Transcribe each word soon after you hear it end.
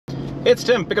It's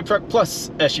Tim, Pickup Truck Plus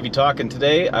SUV Talk, and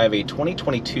today I have a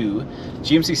 2022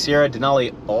 GMC Sierra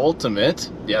Denali Ultimate.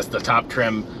 Yes, the top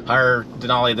trim, higher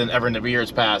Denali than ever in the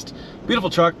years past.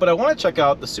 Beautiful truck, but I want to check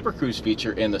out the Super Cruise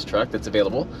feature in this truck that's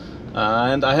available.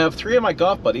 And I have three of my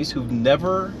golf buddies who've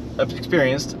never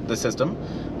experienced the system.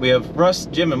 We have Russ,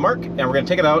 Jim, and Mark, and we're going to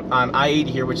take it out on I-80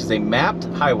 here, which is a mapped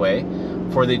highway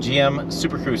for the GM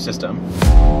Super Cruise system.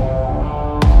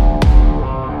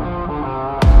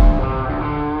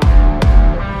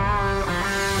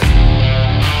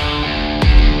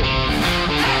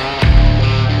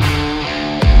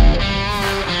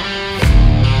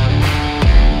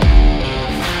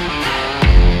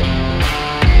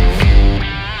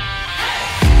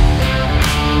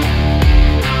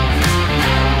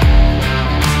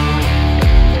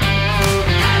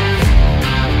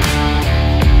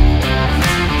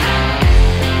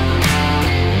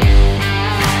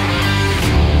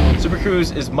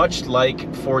 Cruise is much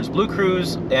like Ford's Blue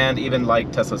Cruise and even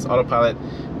like Tesla's Autopilot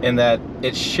in that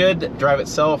it should drive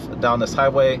itself down this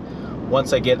highway.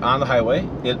 Once I get on the highway,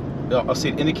 I'll see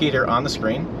an indicator on the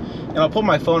screen, and I'll pull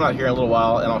my phone out here in a little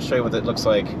while and I'll show you what it looks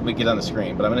like when we get on the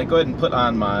screen. But I'm going to go ahead and put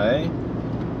on my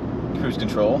cruise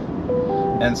control,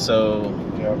 and so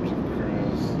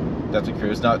Adaptive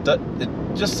Cruise. Now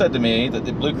it just said to me that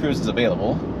the Blue Cruise is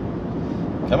available.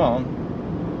 Come on.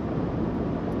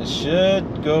 It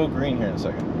should go green here in a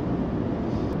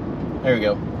second. There we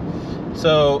go.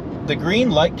 So the green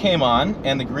light came on,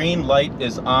 and the green light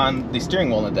is on the steering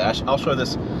wheel and the dash. I'll show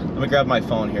this. Let me grab my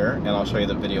phone here, and I'll show you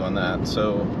the video on that.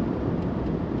 So,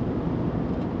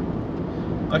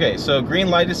 okay, so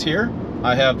green light is here.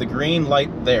 I have the green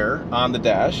light there on the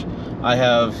dash.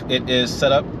 It is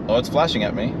set up. Oh, it's flashing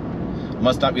at me.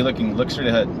 Must not be looking. Look straight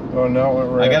ahead. Oh no, it went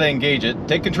red. I gotta engage it.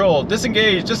 Take control.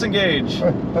 Disengage. Disengage.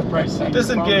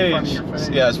 Disengage.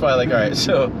 Yeah, it's probably like, all right.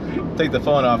 So take the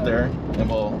phone off there, and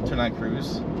we'll turn on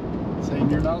cruise. Saying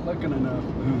you're not looking enough.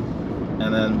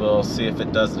 And then we'll see if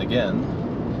it does it again.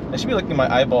 I should be looking at my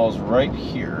eyeballs right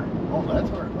here. Oh, that's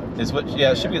where it looks. Is what?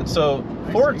 Yeah, it should be. So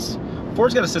Ford's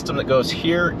got a system that goes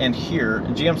here and here.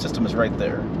 And GM system is right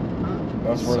there.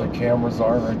 That's where the cameras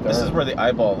are, right there. This is where the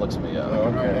eyeball looks at me. Yeah. Oh,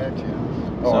 okay. Right at you.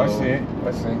 Oh, So, I see.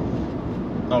 I see.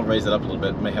 I'll raise it up a little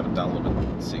bit. May have it down a little bit.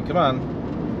 Let's see. Come on.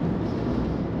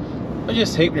 I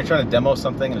just hate when you're trying to demo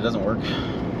something and it doesn't work.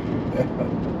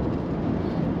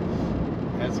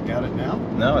 Has it got it now?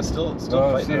 No, it's still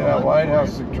fighting. See, that light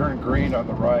has to turn green on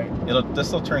the right.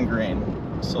 This will turn green.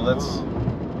 So let's.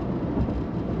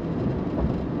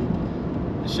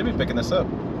 It should be picking this up.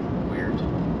 Weird.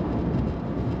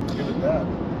 Give it that.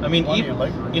 I mean,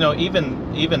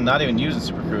 even not even using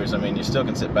Super Cruise, I mean, you still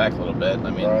can sit back a little bit.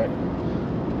 I mean, Right.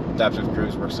 Adaptive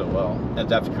Cruise works so well.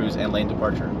 Adaptive Cruise and lane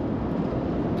departure.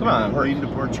 Come on, work. Lane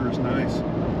departure is nice.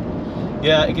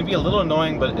 Yeah, it can be a little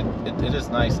annoying, but it is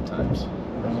nice at times.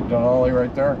 There's a Denali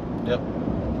right there. Yep.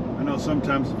 I know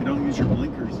sometimes if you don't use your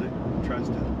blinkers, it tries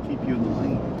to keep you in the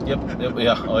lane. Yep.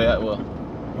 Yeah. Oh yeah, it will.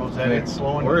 Oh, is that it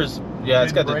slowing? Yeah,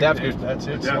 it's got the adaptive. That's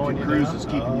it slowing you Cruise down? is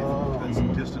keeping you at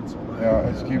some distance away. Yeah,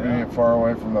 it's keeping you far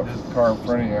away from the car in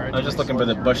front of you. I'm just looking for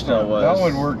the Bushnell was. That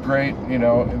would work great, you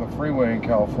know, in the freeway in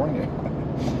California.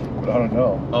 But I don't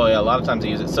know. Oh yeah, a lot of times they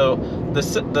use it. So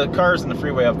the cars in the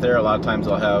freeway up there, a lot of times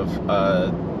they'll have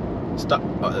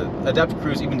adaptive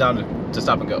cruise even down to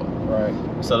stop and go. Right.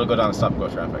 So it'll go down to stop and go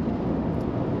traffic.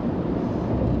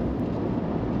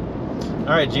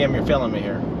 All right, GM, you're failing me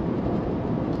here.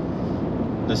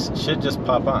 This should just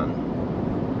pop on.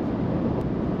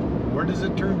 Where does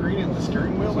it turn green in the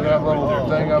steering wheel? So that little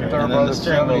thing up there And then by the the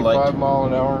steering wheel light. 75 mile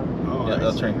an hour. Oh, Yeah,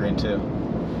 that'll turn green too.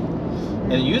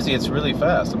 And usually it's really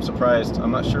fast. I'm surprised.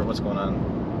 I'm not sure what's going on.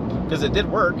 Because it did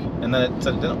work, and then it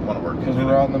said it didn't want to work. Because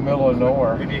we're out in the middle of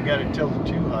nowhere. Maybe you got it tilted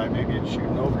too high. Maybe it's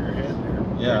shooting over your head there.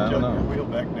 Yeah, I don't know. Tilt your wheel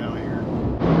back down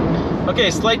here. Okay,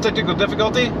 slight technical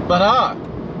difficulty, but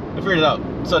we figured it out.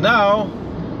 So now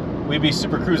we be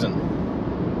super cruising.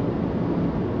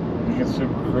 You can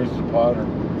Super Cruise the pod or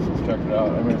check it out.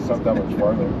 I mean, it's not that much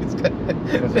farther.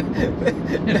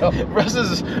 You know,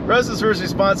 Russ's first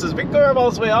response is, "We can drive all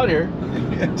this way out here."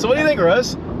 So what do you think,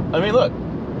 Russ? I mean, look.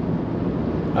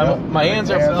 My hands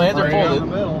are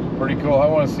folded. Pretty cool. I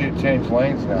want to see it change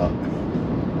lanes now.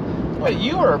 Wait,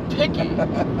 you are picky.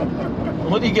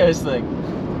 What do you guys think?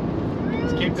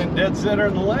 Let's keep it dead center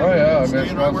in the lane. Oh yeah, I mean, Staying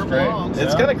it's right not where it straight. belongs.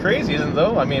 It's kind of crazy, isn't it,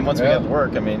 though? I mean, once we Yeah. get to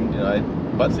work, I mean, you know,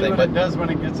 See what it does when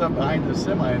it gets up behind the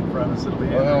semi in front of us. It'll be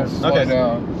Well, interesting. slow Okay.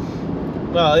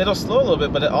 down. Well, it'll slow a little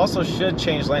bit, but it also should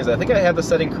change lanes. I think I had the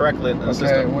setting correctly in the Okay,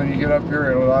 system. when you get up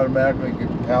here, it'll automatically get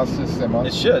past this semi.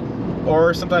 It should.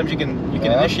 Or sometimes you can Yeah, that's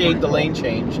initiate pretty the cool. lane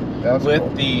change That's with cool.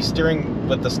 the steering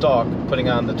with the stalk putting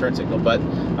on the turn signal. But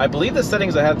I believe the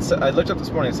settings I looked up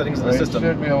this morning, settings in the system.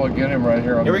 Should be able to get him right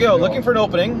here on Here we this go, hill. looking for an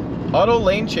opening. Auto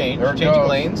lane change, There it changing goes.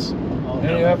 lanes.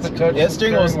 Then you have to touch Yeah, the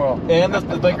steering wheel and the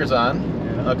blinker's on.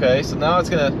 Yeah. Okay, so now it's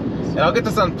gonna, and I'll get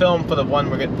this on film for the one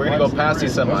we're gonna go past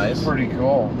these This semis. is pretty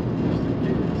cool.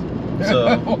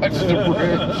 So Watch the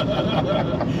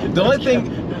bridge. the only thing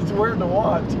It's weird to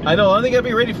watch. I know, the only thing you gotta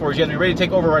be ready for is you gotta be ready to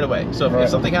take over right away. So if Right.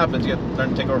 something happens, you gotta learn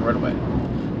to take over right away.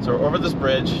 So we're over this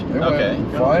bridge. They went Okay.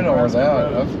 fine over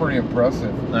that. That's pretty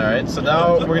impressive. All right. So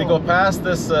now we're gonna go past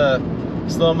this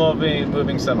slow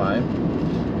moving semi,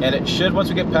 and it should, once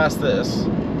we get past this,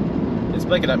 it's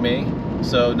blinking at me.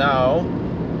 So now,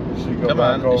 You should go come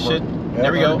back on, over. it should. Yeah,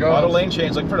 There we it go. Auto goes. lane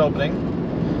change, looking for an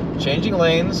opening. Changing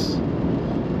lanes,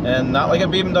 and not like a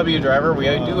BMW driver. We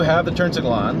do have the turn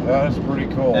signal on, That is pretty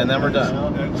cool. and then we're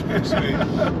done. That's pretty sweet.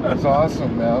 That's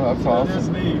awesome, man. That's That is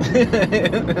awesome.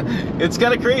 neat. It's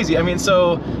kind of crazy. I mean,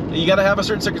 so you got to have a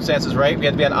certain circumstances, right? We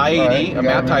have to be on I-80, Right, you a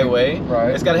mapped gotta be- highway. right.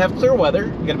 It's got to have clear weather.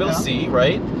 You got to be able Yeah. to see,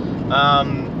 right?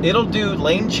 It'll do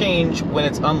lane change when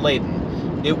it's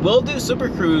unladen. It will do super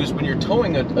cruise when you're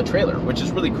towing a trailer, which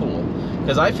is really cool.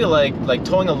 Because I feel like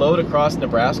towing a load across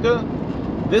Nebraska,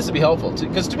 this would be helpful.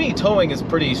 Because to me, towing is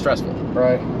pretty stressful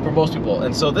Right. for most people,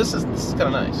 and so this is kind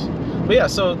of nice. But yeah,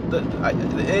 so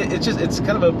it's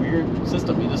kind of a weird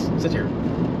system. You just sit here.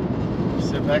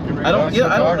 Sit back and read. I don't. That's Yeah,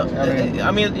 the I don't dark- know.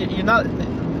 I mean, you're not.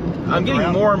 I'm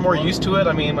getting more and more used to it.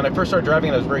 I mean, when I first started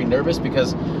driving, I was very nervous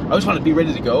because I always wanted to be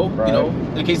ready to go, Right. you know,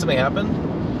 in case something happened.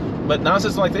 But now it's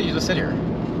just like that. You just sit here.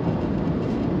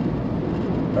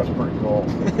 That's pretty cool.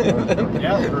 That's pretty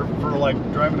Yeah, cool. for like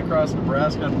driving across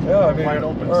Nebraska and Yeah, I mean, wide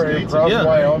open or states. across Yeah.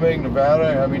 Wyoming,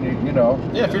 Nevada. I mean, you know,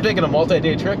 Yeah, if you're taking a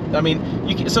multi-day trip, I mean,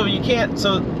 you can, so you can't.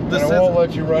 So and the it won't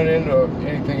let you run into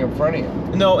anything in front of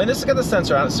you. no, and this has got the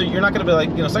sensor on it, so you're not going to be like,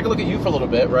 so I can look at you for a little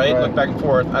bit, right? Right. Look back and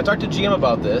forth. I talked to GM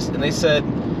about this, and they said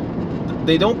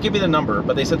they don't give me the number,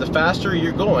 but they said the faster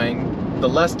you're going, the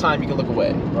less time you can look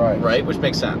away. Right. Right, which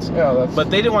makes sense. Yeah, that's.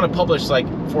 But they didn't want to publish like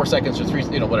 4 seconds or 3,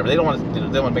 whatever. They don't want to. They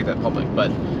don't want to make that public.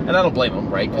 But and I don't blame them,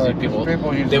 right? Because Right, 'cause people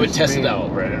usually they would test speed. it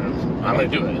out, right? I'm gonna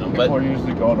do it, People but are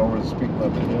usually going over the speed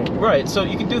limit anyway. right. So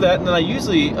you can do that, and then I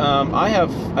usually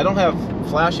I don't have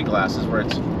flashy glasses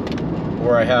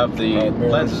where I have the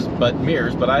Mirrors. lenses, but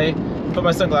mirrors. But I put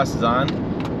my sunglasses on.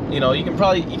 You know, you can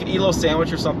eat a little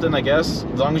sandwich or something, I guess,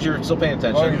 as long as you're still paying As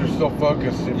long as attention. you're still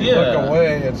focused. If you Yeah. look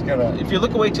away, it's gonna. If you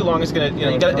look away too long, it's gonna, you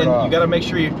Gonna got turn off. you got to make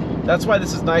sure you. That's why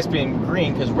this is nice being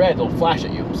green, because red will flash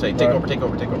at you, say take Right. over, take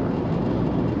over, take over.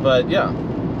 But yeah,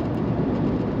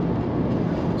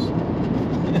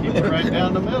 Keep it right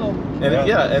down the middle. and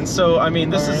and so I mean,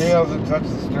 this He is hasn't touched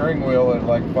the steering wheel in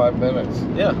like 5 minutes.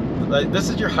 yeah, like, this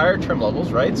is your higher trim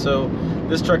levels, right? So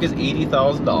this truck is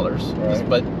 $80,000, Right.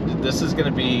 but this is going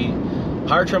to be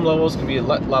higher trim levels. Going to be a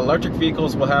lot of electric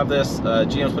vehicles will have this.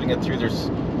 GM's putting it through. There's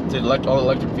all the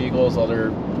electric vehicals, all their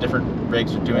different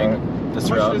rigs are doing Right. this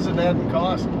How much route. does it add in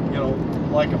cost? You know,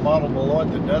 like a model below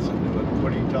it that doesn't do it.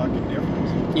 What are you talking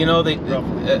difference? You know, they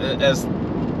Roughly.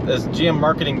 as GM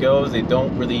marketing goes, they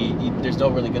don't really. There's no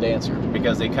really good answer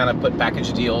because they kind of put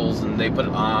package deals and they put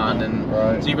it on, and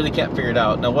Right. so you really can't figure it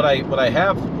out. Now, what I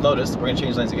have noticed, we're gonna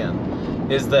change lanes again,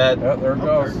 is that Yeah, there it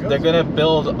goes. there it they're gonna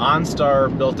build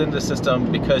OnStar built into the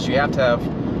system because you have to have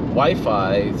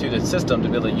Wi-Fi through the system to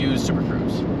be able to use Super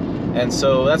Cruise. And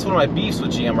so that's one of my beefs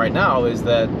with GM right now is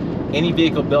that any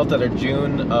vehicle built out of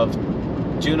June of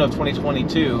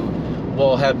 2022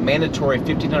 will have mandatory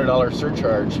 $1,500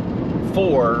 surcharge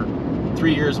for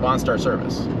 3 years of OnStar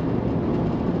service.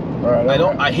 All right,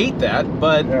 I hate that,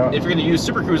 but Yeah. if you're going to use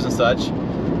Super Cruise and such,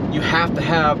 you have to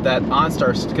have that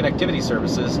OnStar connectivity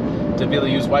services to be able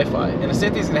to use Wi-Fi. And the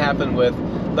same thing's going to happen with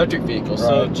electric vehicles.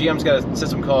 So Right. GM's got a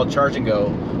system called Charge and Go,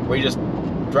 where you just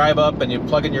drive up and you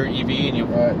plug in your EV and you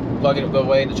Right. plug it and go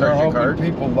away and They're charge your hoping card.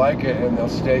 people like it and they'll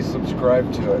stay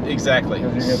subscribed to it. Exactly.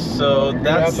 'Cause you get- So you're gonna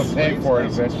that's have to pay for it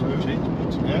eventually.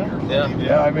 Yeah.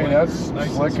 Yeah, I mean, that's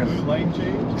nice slick and as- smooth lane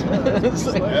change. It's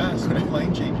like- Yeah, smooth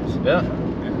lane changes. yeah,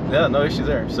 yeah, no issue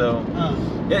there. So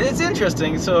yeah, it's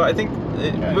interesting. So I think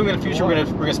moving in the future, we're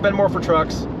gonna spend more for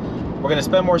trucks. We're gonna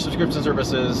spend more subscription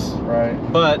services, Right.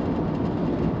 but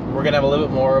we're gonna have a little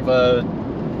bit more of a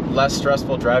less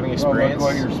stressful driving Well, experience. look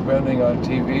what you're spending on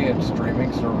TV and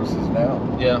streaming services now.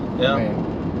 Yeah, yeah, I mean,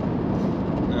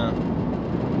 yeah.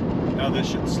 Now this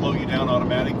should slow you down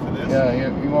automatic for this. yeah,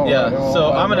 you won't. it Yeah. won't So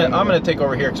let I'm you gonna into take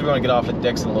over here because we're gonna get off at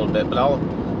Dixon a little bit, but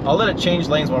I'll let it change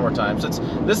lanes one more time. So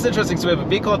this is interesting. So we have a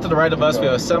vehicle to the right of us. We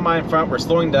have a semi in front. We're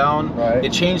slowing down. Right.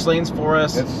 It changed lanes for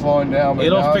us. It's slowing down. But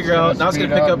It'll now figure out. Now it's speed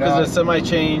gonna pick up now. as the semi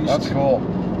changed. That's cool.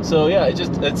 So yeah,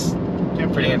 it's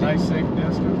Gives Pretty you a handy. nice safe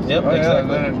distance. Yep, Oh, yeah,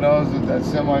 exactly. then it knows that that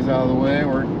semi's out of the way.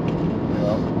 We're, you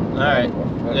know. All right.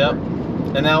 Yep.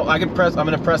 And now I'm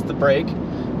gonna press the brake,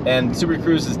 and Super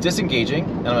Cruise is disengaging,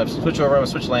 and I'm gonna switch over. I'm gonna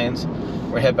switch lanes.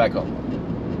 We're head back home.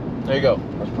 There you go.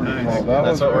 That's pretty Nice. cool. That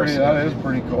That's was what pretty. works. That is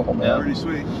pretty cool, man. Yeah. Pretty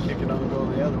sweet. Kick it on, go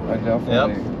the other I way.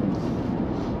 definitely.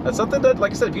 That's something that,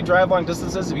 like I said, if you drive long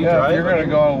distances, if you Yeah, drive, if you're gonna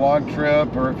go on a long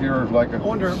trip, or if you're like a. I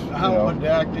wonder how it would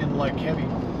act in like heavy,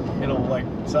 you know, like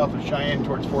south of Cheyenne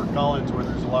towards Fort Collins where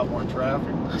there's a lot more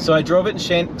traffic. So I drove it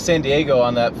in San Diego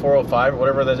on that 405 or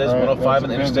whatever that is, Right, 105 on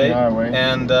the that's a busy interstate, highway.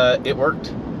 and it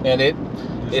worked, and it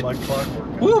Just like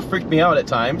clockwork. woo, freaked me out at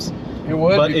times. It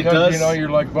would, but it because does- you know you're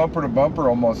like bumper to bumper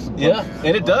almost. Yeah,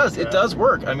 and it does. Yeah. It does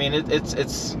work. I mean,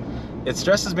 it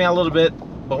stresses me out a little bit,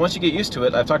 but once you get used to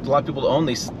it, I've talked to a lot of people that own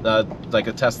these, like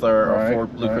a Tesla or Right,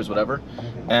 Ford Blue right. Cruise, whatever,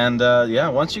 and yeah,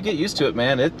 once you get used to it,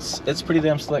 man, it's pretty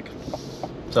damn slick.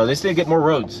 So they just need to get more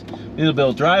roads. We need to be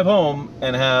able to drive home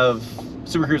and have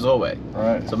Super Cruise the whole way.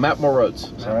 Right. So map more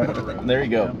roads. Right. There you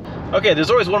go. Okay, there's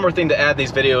always one more thing to add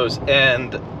these videos,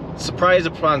 and surprise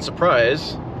upon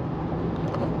surprise,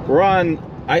 we're on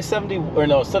I-70 or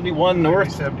no 71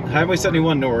 North, Highway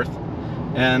 71 North,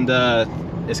 and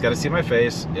it's got to see my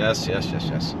face. Yes, yes, yes,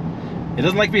 yes. It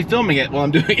doesn't like me filming it while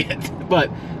I'm doing it, but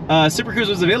Super Cruise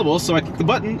was available, so I clicked the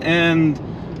button, and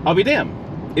I'll be damned,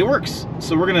 it works.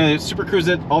 So we're gonna Super Cruise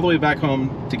it all the way back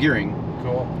home to Gearing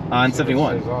Cool. on So it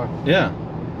 71. stays on. Yeah.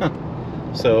 Huh.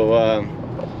 So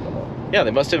yeah,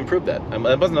 they must have improved that. I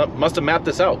must have mapped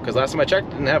this out, because last time I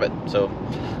checked, didn't have it. So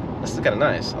this is kind of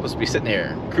nice. I'll just be sitting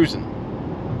here cruising.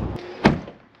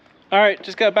 All right,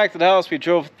 just got back to the house. We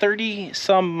drove 30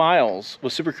 some miles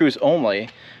with Super Cruise only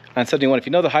on 71. If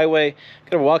you know the highway,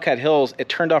 go to Wildcat Hills. It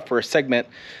turned off for a segment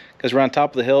because we're on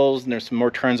top of the hills and there's some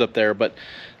more turns up there. But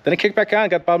then it kicked back on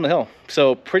and got to the bottom of the hill.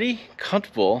 So pretty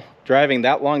comfortable driving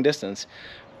that long distance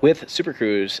with Super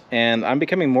Cruise. And I'm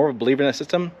becoming more of a believer in that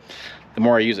system the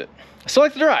more I use it. I still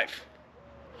like to drive,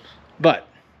 but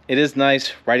it is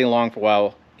nice riding along for a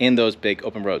while in those big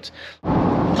open roads.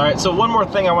 All right, so one more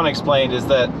thing I want to explain is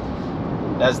that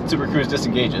as Super Cruise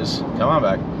disengages, come on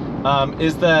back,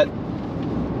 is that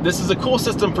this is a cool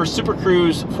system for Super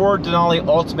Cruise for Denali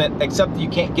Ultimate, except that you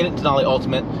can't get it Denali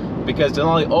Ultimate because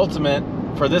Denali Ultimate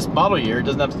for this model year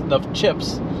doesn't have enough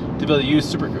chips to be able to use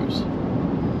Super Cruise.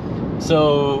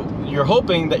 So you're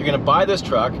hoping that you're going to buy this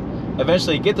truck,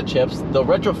 eventually get the chips, they'll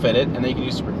retrofit it, and then you can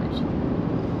use Super Cruise.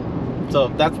 So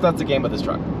that's the game with this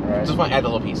truck. Right. Just want to add a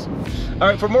little piece. All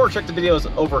right, for more truck videos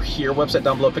over here, website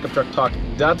down below,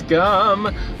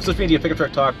 pickuptrucktalk.com. Social media, Pickup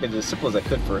Truck Talk, made it as simple as I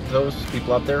could for those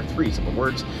people out there. 3 simple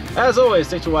words. As always,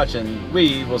 thanks for watching.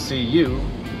 We will see you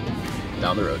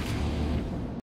down the road.